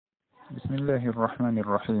Bismillahir Rahmanir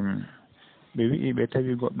Rahim. Ɓe wi'i ɓe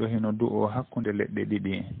tawi goɗɗo heno du'o hakkunde leɗɗe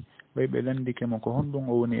ɗiɗi. Ɓay ɓe landike mo ko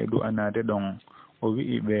honɗum o woni e du'anade ɗon. O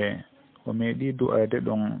wi'i ɓe o meeɗi du'ade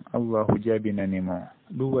ɗon Allahu jaabinanimo.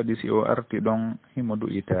 Ɗum waɗi si o arti ɗon himo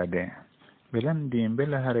du'itade. Ɓe landi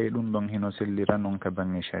mbela haray ɗum ɗon heno sellira non ka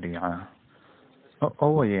bange sharia. O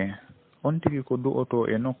woye on tigi ko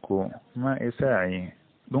du'oto e nokku ma e sa'i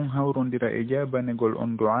ɗum hawrondira e jaabanegol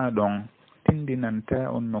on du'a ɗon tindinanta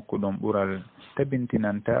on nokku ɗon ɓural,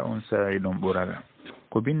 tabintinanta on sa'i ɗon ɓural.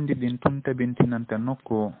 Ko bindi ɗin tun tabintinanta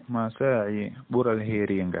nokku ma sa'i ɓural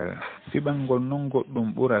heeringal. Fiɓangol non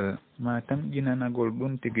goɗɗum ɓural ma tamƴinanagol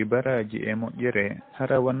ɗum tigi baraji e moƴƴere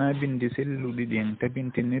hara wana bindi selluɗi ɗin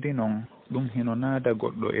tabintiniri non ɗum hino naada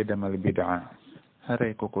goɗɗo e damal bid'a.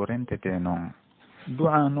 Haray koko rentete non.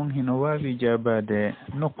 Du'a non hino wawi jabade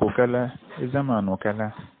nokku kala e zamanu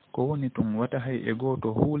kala. Ko woni tun wata hay e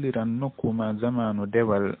goto huuliran nokku ma zamanu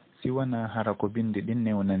dewal si wana hara ko bindi ɗin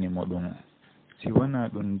newnanimo ɗum. Si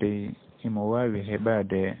wana ɗum dey himo wawi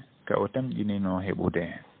heɓade ka o tamƴinino heɓude.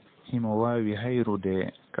 Himo wawi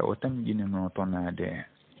hayrude ka o tamƴinino tonade.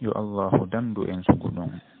 Yo Allahu dandu en sugu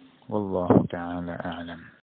ɗum. Wallahu ta'ala a'lam.